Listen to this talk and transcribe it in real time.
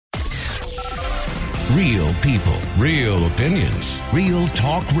Real people, real opinions, real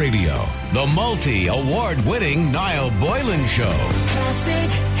talk radio. The multi-award-winning Niall Boylan Show.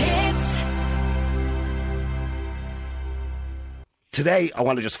 Classic hits. Today, I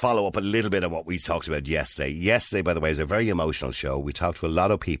want to just follow up a little bit on what we talked about yesterday. Yesterday, by the way, is a very emotional show. We talked to a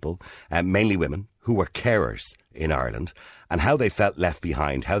lot of people, mainly women, who were carers in Ireland, and how they felt left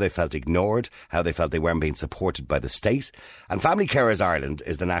behind, how they felt ignored, how they felt they weren't being supported by the state. And Family Carers Ireland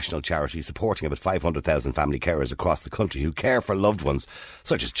is the national charity supporting about 500,000 family carers across the country who care for loved ones,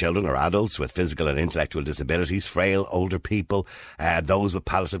 such as children or adults with physical and intellectual disabilities, frail older people, those with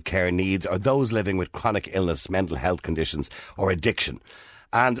palliative care needs, or those living with chronic illness, mental health conditions, or addiction.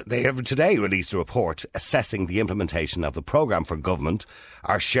 And they have today released a report assessing the implementation of the programme for government,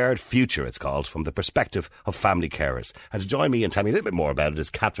 Our Shared Future, it's called, from the perspective of family carers. And to join me and tell me a little bit more about it is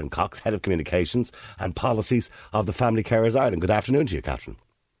Catherine Cox, Head of Communications and Policies of the Family Carers Ireland. Good afternoon to you, Catherine.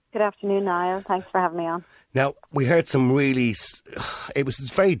 Good afternoon, Niall. Thanks for having me on. Now, we heard some really... It was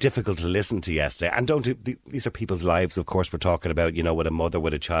very difficult to listen to yesterday. And these are people's lives, of course, we're talking about, you know, with a mother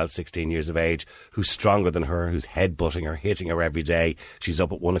with a child 16 years of age who's stronger than her, who's headbutting her, hitting her every day. She's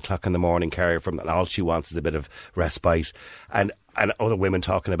up at 1 o'clock in the morning, caring for them, and all she wants is a bit of respite. And other women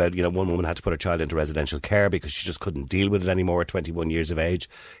talking about, you know, one woman had to put her child into residential care because she just couldn't deal with it anymore at 21 years of age.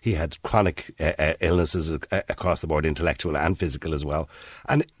 He had chronic illnesses across the board, intellectual and physical as well.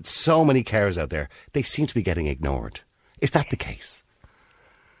 And so many carers out there, they seem to be getting ignored. Is that the case?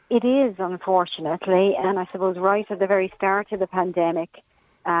 It is, unfortunately. And I suppose right at the very start of the pandemic,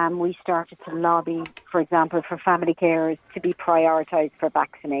 we started to lobby, for example, for family carers to be prioritised for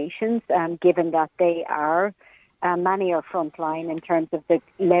vaccinations, given that they are... many are frontline in terms of the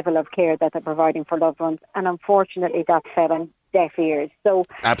level of care that they're providing for loved ones, and unfortunately that fell on deaf ears. So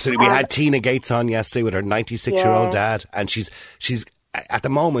absolutely, we had Tina Gates on yesterday with her 96-year-old dad, and she's at the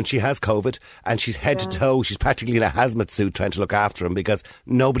moment she has COVID, and she's head to toe. She's practically in a hazmat suit trying to look after him because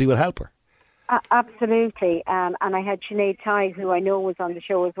nobody will help her. Absolutely, and I had Sinead Tighe, who I know was on the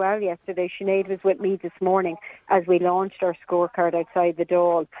show as well yesterday. Sinead was with me this morning as we launched our scorecard outside the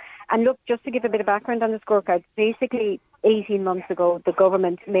door. And look, just to give a bit of background on the scorecard, basically 18 months ago, the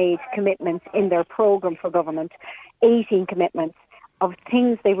government made commitments in their programme for government, 18 commitments of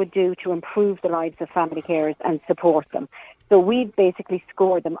things they would do to improve the lives of family carers and support them. So we basically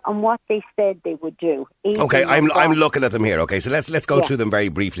scored them on what they said they would do. Okay, I'm looking at them here. Okay, so let's go through them very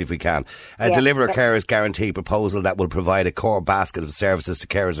briefly if we can. Deliver a carers guarantee proposal that will provide a core basket of services to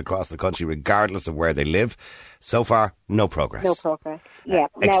carers across the country, regardless of where they live. So far, no progress. No progress. Yeah.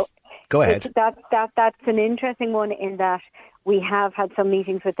 Go ahead. That's an interesting one in that we have had some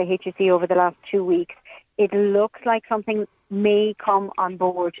meetings with the HSE over the last 2 weeks. It looks like something may come on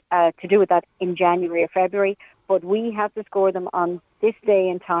board to do with that in January or February, but we have to score them on this day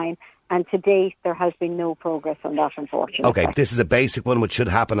and time. And to date, there has been no progress on that, unfortunately. Okay, this is a basic one which should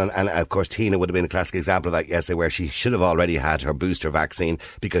happen. And of course, Tina would have been a classic example of that yesterday, where she should have already had her booster vaccine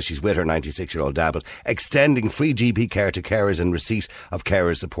because she's with her 96-year-old dad. But extending free GP care to carers in receipt of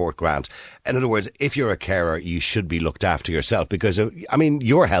carers support grant. In other words, if you're a carer, you should be looked after yourself because, I mean,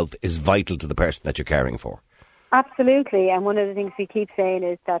 your health is vital to the person that you're caring for. Absolutely. And one of the things we keep saying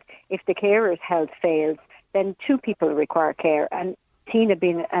is that if the carer's health fails, then two people require care. And Tina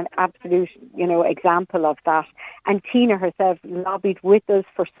being an absolute, example of that. And Tina herself lobbied with us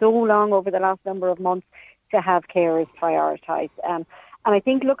for so long over the last number of months to have carers prioritised. And I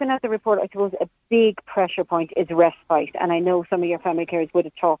think looking at the report, I suppose a big pressure point is respite. And I know some of your family carers would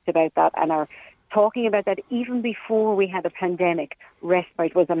have talked about that and are talking about that even before we had a pandemic.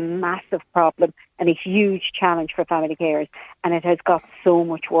 Respite was a massive problem and a huge challenge for family carers, and it has got so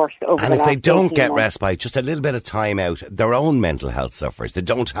much worse over the last 18 months. And if they don't get respite, just a little bit of time out, their own mental health suffers. They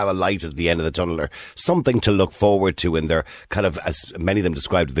don't have a light at the end of the tunnel or something to look forward to in their kind of, as many of them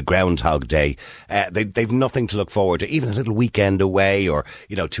described, the Groundhog Day. They've nothing to look forward to, even a little weekend away or,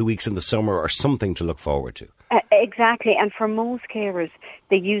 2 weeks in the summer or something to look forward to. Exactly, and for most carers,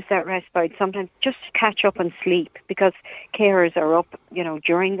 they use that respite sometimes just to catch up on sleep because carers are up,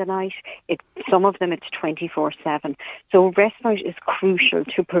 during the night. Some of them it's 24/7. So respite is crucial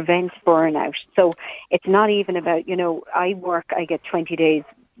to prevent burnout. So it's not even about, I get 20 days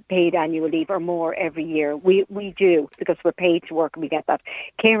paid annual leave or more every year. We do because we're paid to work and we get that.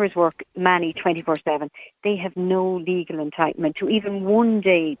 Carers work many 24/7. They have no legal entitlement to even 1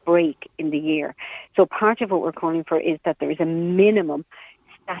 day break in the year. So part of what we're calling for is that there is a minimum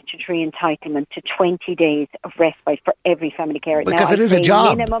statutory entitlement to 20 days of respite for every family carer. Because it is a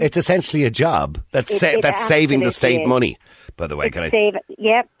job. It's essentially a job. That's saving the state money, by the way.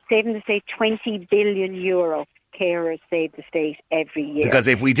 Saving the state €20 billion carers save the state every year. Because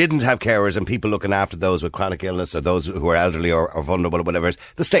if we didn't have carers and people looking after those with chronic illness or those who are elderly or vulnerable or whatever,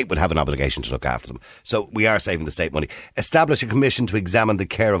 the state would have an obligation to look after them. So we are saving the state money. Establish a commission to examine the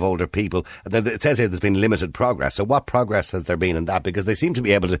care of older people. And then it says here there's been limited progress. So what progress has there been in that? Because they seem to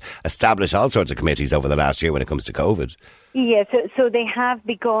be able to establish all sorts of committees over the last year when it comes to COVID. Yeah, so they have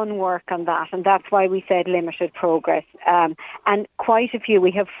begun work on that, and that's why we said limited progress. And quite a few.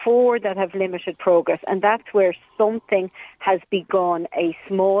 We have 4 that have limited progress, and that's where something has begun, a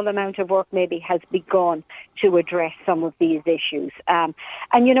small amount of work maybe has begun to address some of these issues. And,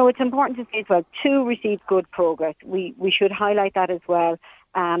 it's important to say as well, 2 received good progress. We should highlight that as well.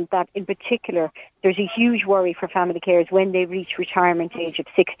 That in particular, there's a huge worry for family carers when they reach retirement age of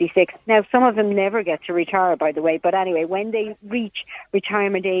 66. Now, some of them never get to retire, by the way, but anyway, when they reach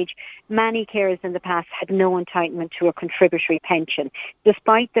retirement age, many carers in the past had no entitlement to a contributory pension,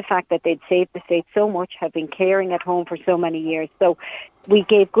 despite the fact that they'd saved the state so much, have been caring at home for so many years. So we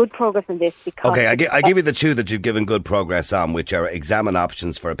gave good progress on this because... Okay, I give you the 2 that you've given good progress on, which are examine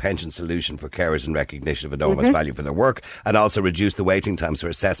options for a pension solution for carers in recognition of enormous value for their work, and also reduce the waiting times for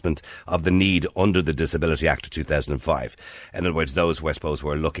assessment of the need under the Disability Act of 2005. In other words, those who I suppose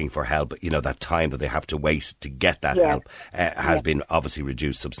were looking for help, that time that they have to wait to get that help has been obviously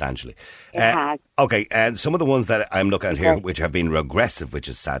reduced substantially. It has. Okay, and some of the ones that I'm looking at here, which have been regressive, which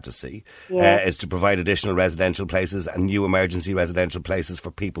is sad to see, is to provide additional residential places and new emergency residential places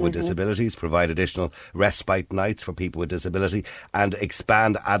for people with disabilities, provide additional respite nights for people with disability, and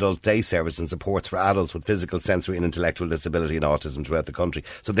expand adult day service and supports for adults with physical, sensory and intellectual disability and autism throughout the country.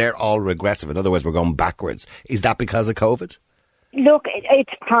 So they're all regressive. In other words, we're going backwards. Is that because of COVID? Look,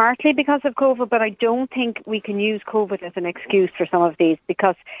 it's partly because of COVID, but I don't think we can use COVID as an excuse for some of these,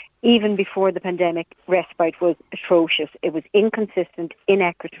 because even before the pandemic, respite was atrocious. It was inconsistent,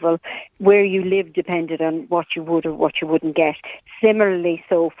 inequitable. Where you live depended on what you would or what you wouldn't get. Similarly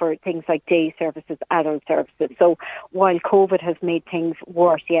so for things like day services, adult services. So while COVID has made things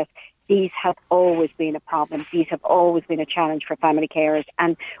worse, yes, these have always been a problem. These have always been a challenge for family carers,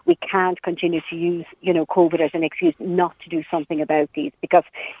 and we can't continue to use, COVID as an excuse not to do something about these, because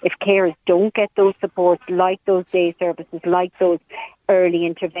if carers don't get those supports, like those day services, like those early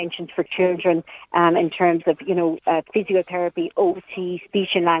interventions for children in terms of, physiotherapy, OT, speech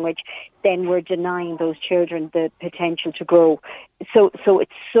and language, then we're denying those children the potential to grow. So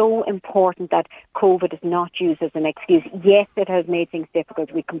it's so important that COVID is not used as an excuse. Yes, it has made things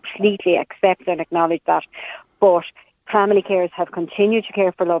difficult. We completely accept and acknowledge that. But family carers have continued to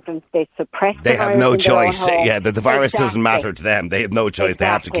care for loved ones. They suppress the virus. They have no choice. Yeah, the virus doesn't matter to them. They have no choice. They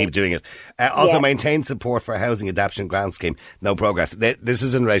have to keep doing it. Also, maintain support for a housing adaptation grant scheme. No progress. This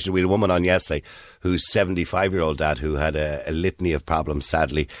is in relation. We had a woman on yesterday whose 75-year-old dad who had a litany of problems.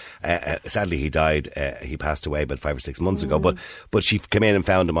 Sadly, he died. He passed away about 5 or 6 months ago. But she came in and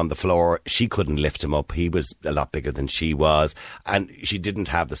found him on the floor. She couldn't lift him up. He was a lot bigger than she was, and she didn't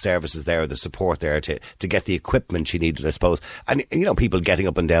have the services there, or the support there to get the equipment she needed, I suppose. And people getting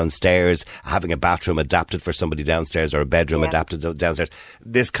up and downstairs, having a bathroom adapted for somebody downstairs or a bedroom adapted downstairs.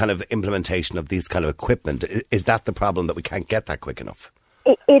 This kind of implementation of these kind of equipment, is that the problem, that we can't get that quick enough?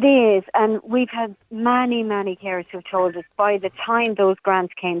 It is, and we've had many carers who've told us by the time those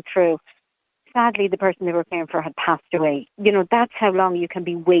grants came through, sadly the person they were caring for had passed away. That's how long you can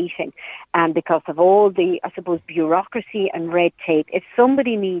be waiting, and because of all the, I suppose, bureaucracy and red tape. If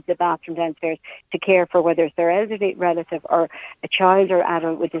somebody needs a bathroom downstairs to care for, whether it's their elderly relative or a child or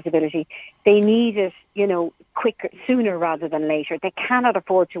adult with disability, they need it, quicker, sooner rather than later. They cannot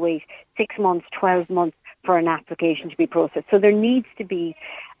afford to wait 6 months, 12 months for an application to be processed. So there needs to be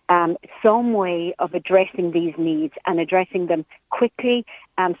some way of addressing these needs and addressing them quickly,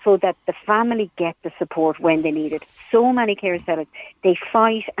 so that the family get the support when they need it. So many carers tell us they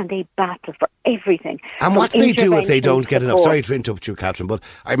fight and they battle for everything. And what do they do if they don't get enough? Sorry to interrupt you, Catherine, but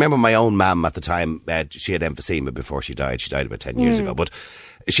I remember my own mum at the time, she had emphysema before she died. She died about 10 years ago, but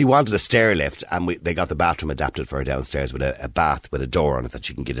she wanted a stair lift, and they got the bathroom adapted for her downstairs with a bath with a door on it that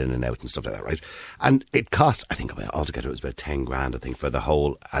she can get in and out and stuff like that, right? And it cost, I think altogether it was about 10 grand, I think, for the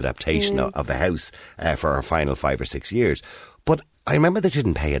whole adaptation of the house for her final 5 or 6 years. But I remember they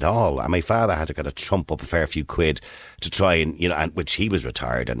didn't pay at all, and my father had to kind of trump up a fair few quid to try and, and which he was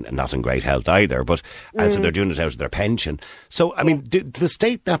retired and not in great health either, and so they're doing it out of their pension. So, I mean, do the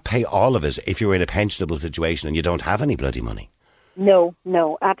state not pay all of it if you're in a pensionable situation and you don't have any bloody money?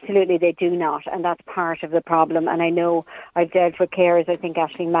 No, absolutely they do not, and that's part of the problem. And I know I've dealt with carers, I think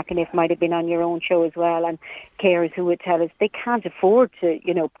Aisling McAniff might have been on your own show as well, and carers who would tell us they can't afford to,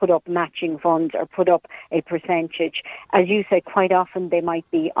 put up matching funds or put up a percentage. As you said, quite often they might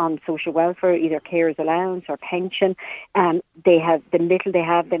be on social welfare, either carers allowance or pension. They have the little they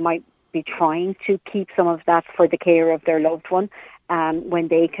have, they might be trying to keep some of that for the care of their loved one. When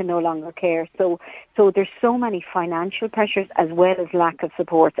they can no longer care. So there's so many financial pressures as well as lack of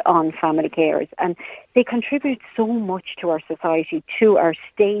support on family carers. And they contribute so much to our society, to our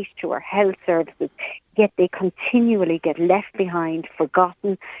state, to our health services, yet they continually get left behind,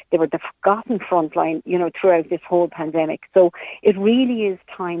 forgotten. They were the forgotten frontline, throughout this whole pandemic. So it really is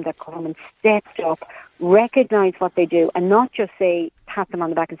time that government stepped up, recognise what they do, and not just pat them on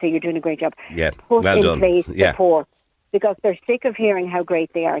the back and say, you're doing a great job. Yeah, Put well in done. place Yeah. support. Because they're sick of hearing how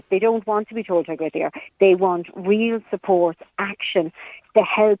great they are. They don't want to be told how great they are. They want real support, action to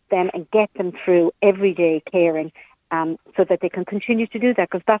help them and get them through everyday caring so that they can continue to do that,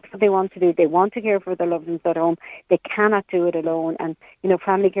 because that's what they want to do. They want to care for their loved ones at home. They cannot do it alone. And,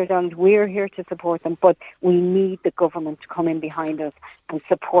 Family Care Ireland, we're here to support them, but we need the government to come in behind us and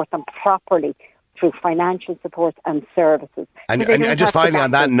support them properly through financial support and services. And just finally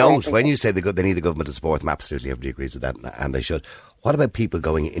on that note, when you say they need the government to support them, absolutely everybody agrees with that, and they should. What about people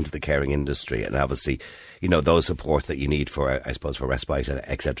going into the caring industry and obviously, those supports that you need for, I suppose, for respite,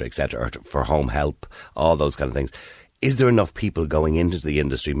 et cetera, or for home help, all those kind of things. Is there enough people going into the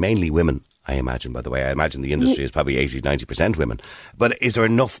industry, mainly women, I imagine, by the way? I imagine the industry is probably 80-90% women. But is there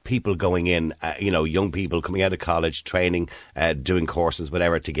enough people going in, young people coming out of college, training, doing courses,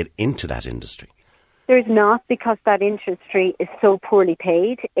 whatever, to get into that industry? There's not, because that industry is so poorly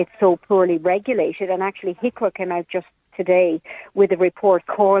paid, it's so poorly regulated, and actually HICWA came out just today with a report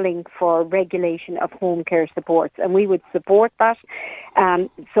calling for regulation of home care supports, and we would support that.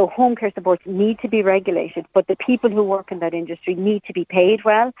 So home care supports need to be regulated, but the people who work in that industry need to be paid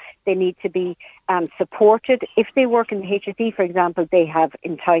well. They need to be supported. If they work in the HSE, for example, they have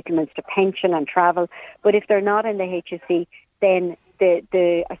entitlements to pension and travel, but if they're not in the HSE, then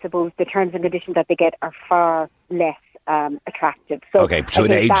I suppose the terms and conditions that they get are far less attractive. So okay,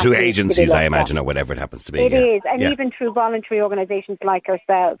 through agencies, I imagine, or whatever it happens to be. It is, and even through voluntary organisations like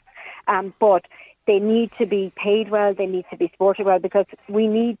ourselves. But they need to be paid well, they need to be supported well, because we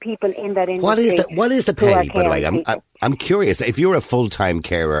need people in that industry. What is the pay, by the way? I'm curious. If you're a full-time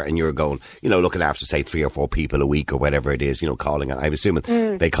carer and you're going, looking after, say, 3 or 4 people a week or whatever it is, calling, I'm assuming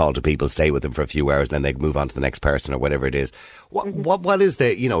they call to people, stay with them for a few hours, and then they move on to the next person or whatever it is. What is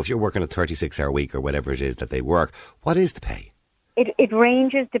the, if you're working a 36-hour week or whatever it is that they work, what is the pay? It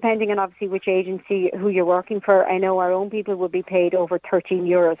ranges depending on obviously which agency, who you're working for. I know our own people will be paid over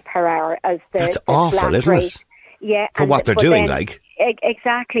 €13 per hour as That's the awful, flat isn't rate. it? Yeah, for what they're doing, like.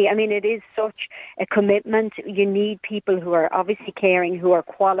 Exactly. I mean, it is such a commitment. You need people who are obviously caring, who are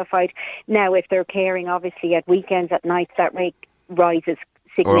qualified. Now, if they're caring, obviously at weekends, at nights, that rate rises.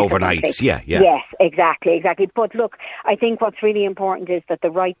 Or overnights, yeah. Yes, exactly. But look, I think what's really important is that the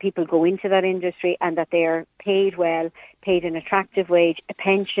right people go into that industry and that they are paid well, paid an attractive wage, a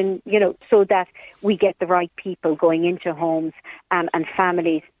pension, so that we get the right people going into homes and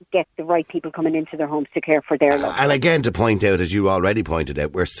families get the right people coming into their homes to care for their loved ones. And again, to point out, as you already pointed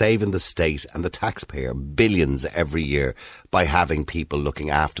out, we're saving the state and the taxpayer billions every year by having people looking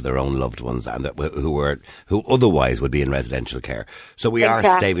after their own loved ones and who otherwise would be in residential care. So we are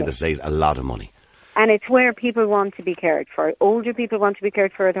saving the state a lot of money. And it's where people want to be cared for. Older people want to be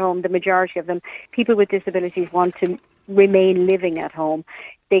cared for at home. The majority of them, people with disabilities, want to remain living at home.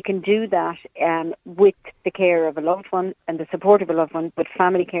 They can do that with the care of a loved one and the support of a loved one, but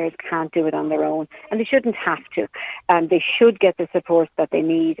family carers can't do it on their own, and they shouldn't have to. They should get the support that they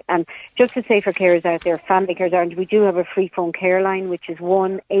need. And just to say for carers out there, Family Carers Ireland, we do have a free phone care line, which is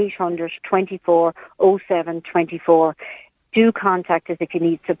 1-800-24-07-24. Do contact us if you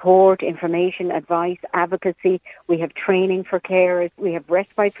need support, information, advice, advocacy. We have training for carers. We have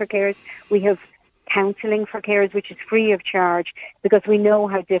respite for carers. We have counselling for carers, which is free of charge, because we know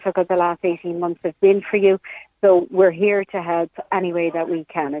how difficult the last 18 months have been for you. So we're here to help any way that we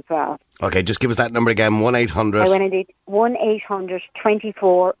can as well. Okay, just give us that number again, 1-800...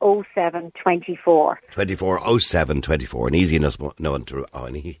 1-800-24-07-24. 24-07-24, an easy enough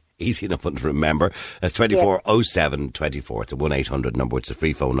easy enough one to remember. That's 240724. It's a 1-800 number. It's a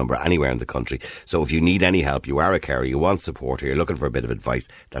free phone number anywhere in the country. So if you need any help, you are a carer, you want support, or you're looking for a bit of advice,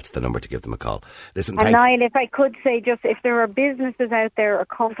 that's the number to give them a call. Listen, and Niall, if I could say, just if there are businesses out there or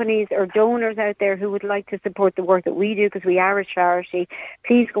companies or donors out there who would like to support the work that we do, because we are a charity,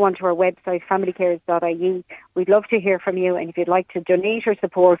 please go onto our website, familycarers.ie. We'd love to hear from you, and if you'd like to donate or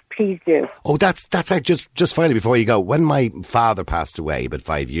support, please do. Oh, that's just finally before you go. When my father passed away about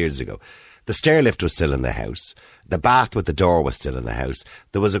 5 years ago, the stair lift was still in the house. The bath with the door was still in the house.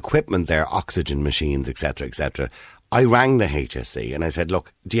 There was equipment there, oxygen machines, etc., etc. I rang the HSE and I said,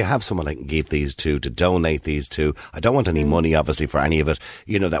 look, do you have someone I can give these to donate these to? I don't want any money, obviously, for any of it.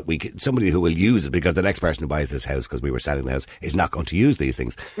 You know, that somebody who will use it, because the next person who buys this house, because we were selling the house, is not going to use these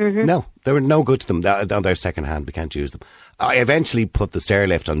things. No, they were no good to them. They're second hand. We can't use them. I eventually put the stair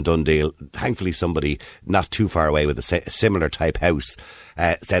lift on Dundee. Thankfully, somebody not too far away with a similar type house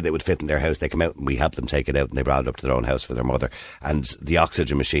said it would fit in their house. They came out and we helped them take it out, and they brought it up to their own house for their mother. And the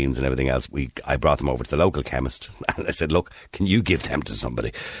oxygen machines and everything else, I brought them over to the local chemist. And I said, look, can you give them to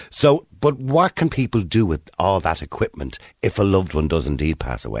somebody? So, but what can people do with all that equipment if a loved one does indeed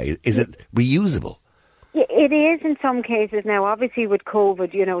pass away? Is it reusable? It is in some cases now. Obviously with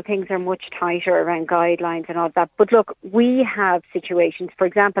COVID, you know, things are much tighter around guidelines and all that. But look, we have situations, for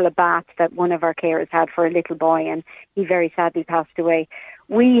example, a bath that one of our carers had for a little boy, and he very sadly passed away.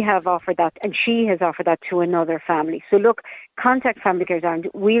 We have offered that, and she has offered that to another family. So look, contact Family Carers Ireland.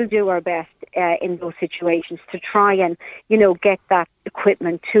 We'll do our best in those situations to try and, you know, get that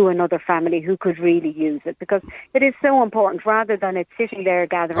equipment to another family who could really use it, because it is so important, rather than it sitting there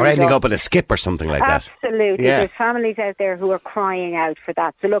gathering or ending dust. up in a skip or something like that. Absolutely. Yeah. There's families out there who are crying out for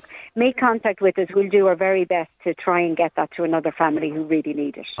that. So look, make contact with us. We'll do our very best to try and get that to another family who really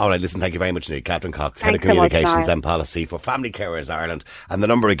need it. All right, listen, thank you very much indeed. Catherine Cox, Head of Thanks so much, Communications Niall. and Policy for Family Carers Ireland. And the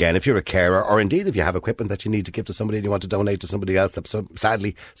number again, if you're a carer, or indeed if you have equipment that you need to give to somebody and you want to donate to somebody else, that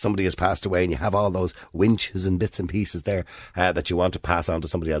sadly somebody has passed away, and you have all those winches and bits and pieces there that you want to pass on to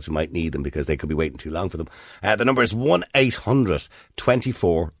somebody else who might need them because they could be waiting too long for them. The number is 1-800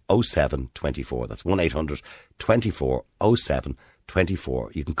 24 07 24. That's 1-800 24 07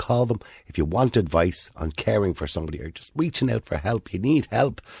 24. You can call them if you want advice on caring for somebody or just reaching out for help. You need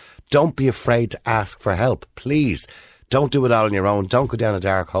help. Don't be afraid to ask for help, please. Don't do it all on your own. Don't go down a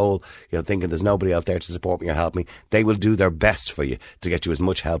dark hole, you know, thinking there's nobody out there to support me or help me. They will do their best for you to get you as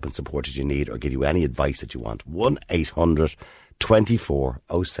much help and support as you need, or give you any advice that you want. 1-800 24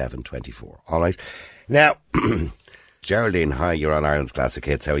 07 24. All right. Now, Geraldine, hi, you're on Ireland's Classic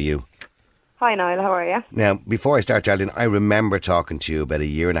Hits. How are you? Hi Niall, how are you? Now, before I start, Geraldine, I remember talking to you about a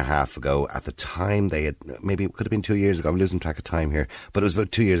year and a half ago. At the time, they had, maybe it could have been 2 years ago, I'm losing track of time here, but it was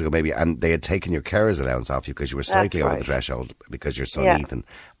about 2 years ago maybe, and they had taken your carer's allowance off you because you were slightly over the threshold because your son Ethan.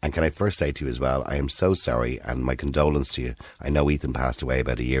 And can I first say to you as well, I am so sorry, and my condolence to you. I know Ethan passed away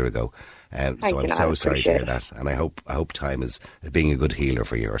about a year ago, so I'm so sorry to hear that, and I hope time is being a good healer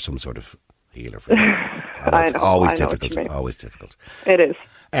for you, or some sort of healer for you. It's always difficult. It is.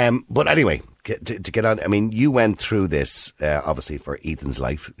 But anyway, to get on, I mean, you went through this, obviously, for Ethan's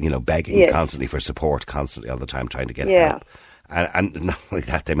life, you know, begging constantly for support, constantly all the time, trying to get help. And not only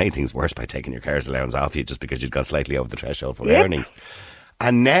that, they made things worse by taking your carer's allowance off you just because you'd got slightly over the threshold for earnings.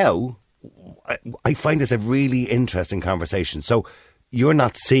 And now, I find this a really interesting conversation. So, you're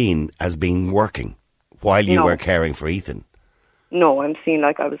not seen as being working while you were caring for Ethan? No, I'm seen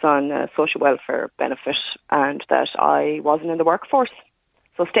like I was on social welfare benefit and that I wasn't in the workforce.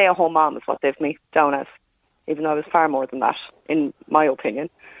 So stay-at-home mom is what they've me down as, even though I was far more than that, in my opinion.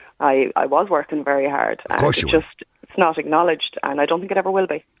 I was working very hard. Of course you were. It's not acknowledged, and I don't think it ever will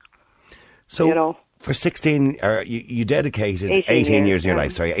be. So, you know, for 16, you dedicated 18 years of your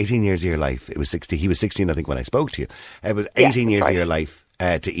life. Sorry, 18 years of your life. It was 60. He was 16, I think, when I spoke to you. It was 18 years of your life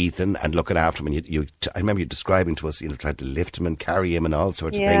to Ethan and looking after him. And I remember you describing to us, you know, tried to lift him and carry him and all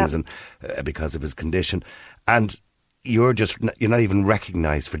sorts of things, and because of his condition. And you're not even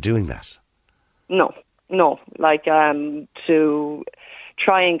recognised for doing that. No. Like, to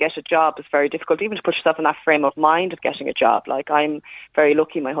try and get a job is very difficult, even to put yourself in that frame of mind of getting a job. Like, I'm very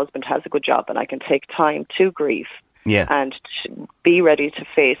lucky my husband has a good job and I can take time to grieve and to be ready to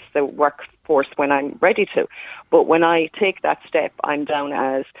face the workforce when I'm ready to. But when I take that step, I'm down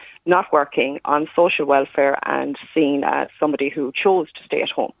as not working, on social welfare, and seen as somebody who chose to stay at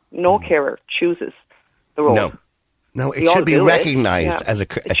home. No carer chooses the role. No, it should be recognised as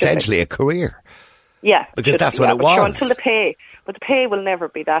essentially a career. Yeah. Because that's what it was. Sure, until the pay. But the pay will never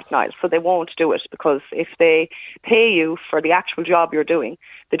be that, Niall, so they won't do it, because if they pay you for the actual job you're doing,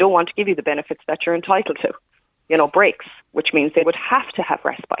 they don't want to give you the benefits that you're entitled to. You know, breaks, which means they would have to have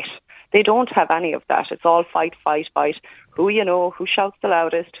respite. They don't have any of that. It's all fight, fight, fight. Who you know, who shouts the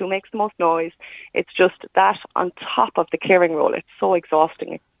loudest, who makes the most noise. It's just that on top of the caring role. It's so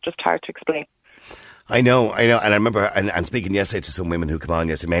exhausting. It's just hard to explain. I know. And I remember, and speaking yesterday to some women who come on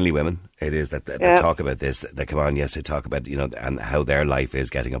yesterday, mainly women, it is that talk about this, that come on yesterday, talk about, and how their life is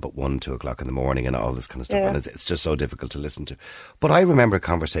getting up at 1, 2 o'clock in the morning and all this kind of stuff. And it's just so difficult to listen to. But I remember a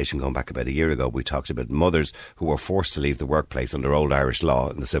conversation going back about a year ago. We talked about mothers who were forced to leave the workplace under old Irish law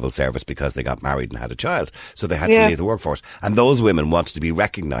in the civil service because they got married and had a child. So they had to leave the workforce. And those women wanted to be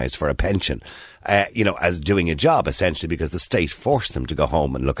recognised for a pension, as doing a job, essentially, because the state forced them to go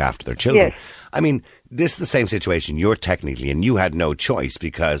home and look after their children. Yes. I mean, this is the same situation you're technically in. You had no choice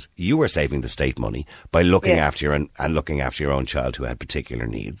because you were saving the state money by looking after looking after your own child who had particular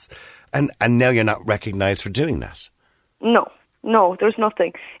needs. And now you're not recognised for doing that. No, there's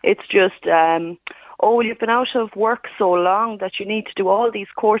nothing. It's just, you've been out of work so long that you need to do all these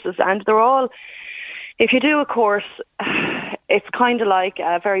courses, and they're all, if you do a course, it's kind of like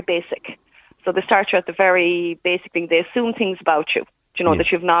very basic. So they start you at the very basic thing. They assume things about you.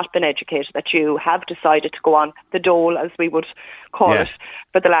 That you've not been educated, that you have decided to go on the dole, as we would call it,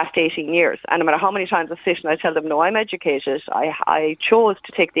 for the last 18 years. And no matter how many times I sit and I tell them, no, I'm educated. I chose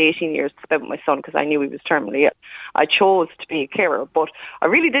to take the 18 years to spend with my son because I knew he was terminally ill. I chose to be a carer, but I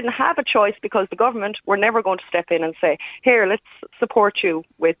really didn't have a choice because the government were never going to step in and say, here, let's support you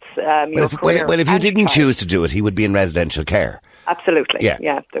with your career. Well, if you didn't choose to do it, he would be in residential care. Absolutely,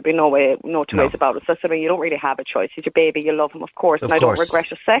 yeah. There'd be no two ways about it. So you don't really have a choice. He's your baby, you love him, of course, and I don't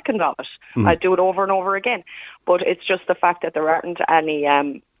regret a second of it. I'd do it over and over again. But it's just the fact that there aren't any,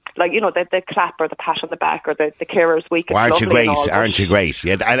 the clap or the pat on the back or the carers week. Well, aren't you great? Aren't you great?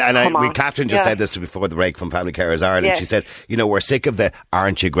 Yeah, Catherine just said this before the break from Family Carers Ireland. Yeah. She said, we're sick of the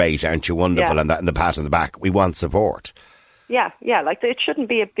 "aren't you great, aren't you wonderful" and the pat on the back. We want support. Yeah, it shouldn't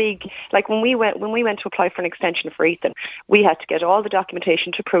be a big, when we went to apply for an extension for Ethan, we had to get all the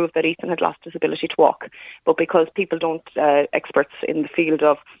documentation to prove that Ethan had lost his ability to walk. But because people experts in the field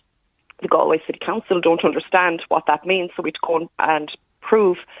of the Galway City Council don't understand what that means, so we'd go and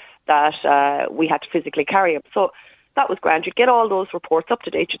prove that we had to physically carry him. So that was grand. You'd get all those reports up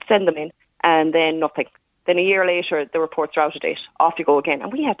to date, you'd send them in, and then nothing. Then a year later, the reports are out of date. Off you go again.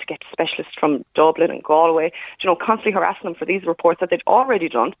 And we had to get specialists from Dublin and Galway, constantly harassing them for these reports that they'd already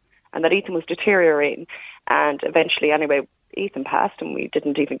done and that Ethan was deteriorating. And eventually, anyway, Ethan passed and we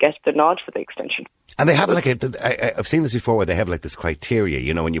didn't even get the nod for the extension. And they have I've seen this before where they have this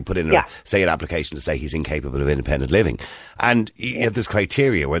criteria, when you put in, an application to say he's incapable of independent living. And you have this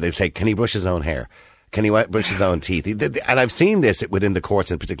criteria where they say, can he brush his own hair? Can he brush his own teeth? And I've seen this within the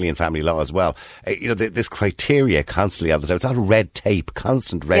courts and particularly in family law as well. This criteria constantly all the time. It's all red tape,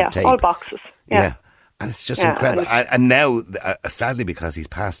 constant red tape. All boxes. Yeah. And it's just incredible. And now, sadly, because he's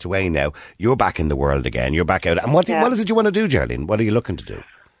passed away now, you're back in the world again. You're back out. And what is it you want to do, Geraldine? What are you looking to do?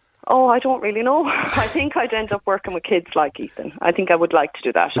 Oh, I don't really know. I think I'd end up working with kids like Ethan. I think I would like to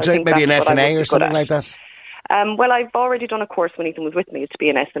do that. Would you think maybe an SNA or something like that? Well, I've already done a course when Ethan was with me to be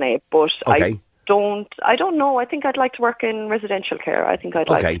an SNA, but I don't know. I think I'd like to work in residential care. I think I'd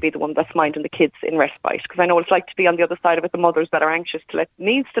like to be the one that's minding the kids in respite, because I know what it's like to be on the other side of it, the mothers that are anxious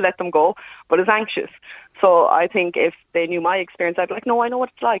needs to let them go, but is anxious. So I think if they knew my experience, I'd be like, no, I know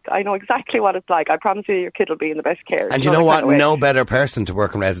what it's like. I know exactly what it's like. I promise you your kid will be in the best care. And you know what? No better person to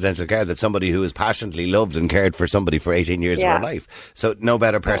work in residential care than somebody who has passionately loved and cared for somebody for 18 years of her life. So no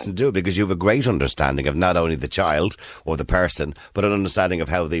better person to do it, because you have a great understanding of not only the child or the person, but an understanding of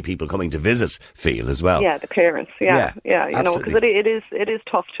how the people coming to visit feel as well. Yeah, the parents. Yeah. You know, because it is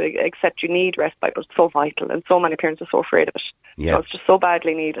tough to accept you need respite, but it's so vital, and so many parents are so afraid of it. Yeah. So it's just so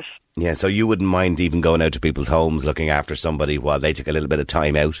badly needed. Yeah, so you wouldn't mind even going out to people's homes looking after somebody while they took a little bit of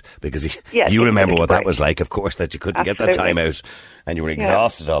time out, because you remember what that was like, of course, that you couldn't get that time out and you were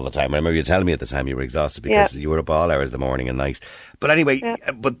exhausted all the time. I remember you telling me at the time you were exhausted because you were up all hours of the morning and night. But anyway,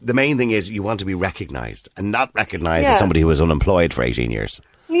 but the main thing is you want to be recognised, and not recognised as somebody who was unemployed for 18 years.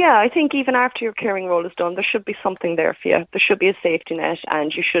 Yeah, I think even after your caring role is done, there should be something there for you. There should be a safety net,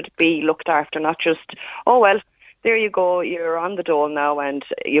 and you should be looked after, not just, there you go, you're on the dole now and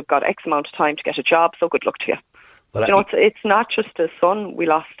you've got X amount of time to get a job, so good luck to you. Well, it's not just a son we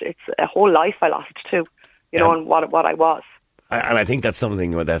lost, it's a whole life I lost too, and what I was. And I think that's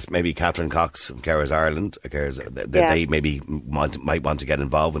something that maybe Catherine Cox from Carers Ireland, that they maybe might want to get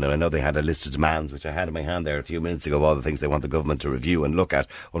involved in. And I know they had a list of demands, which I had in my hand there a few minutes ago, of all the things they want the government to review and look at.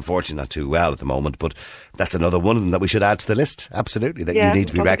 Unfortunately, not too well at the moment, but that's another one of them that we should add to the list. Absolutely, that you need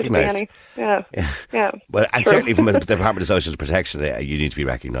to be recognised. Yeah. Well, and certainly from the Department of Social Protection, you need to be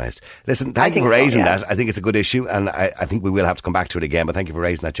recognised. Listen, thank you for raising that. I think it's a good issue, and I think we will have to come back to it again. But thank you for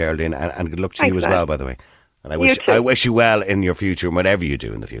raising that, Geraldine, and good luck to you as well, by the way. And I wish you well in your future and whatever you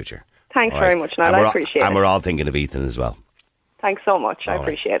do in the future. Thanks very much, Niall. I appreciate it. And we're all thinking of Ethan as well. Thanks so much. I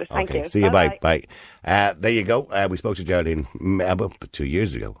appreciate it. Thank you. See you. Bye. There you go. We spoke to Geraldine about 2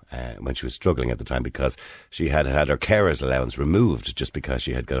 years ago when she was struggling at the time because she had her carers allowance removed just because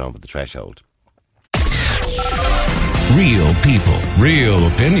she had got over the threshold. Real people, real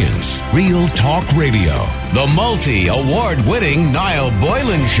opinions, Real Talk Radio. The multi-award-winning Niall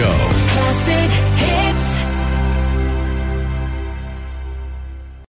Boylan Show. Classic hits.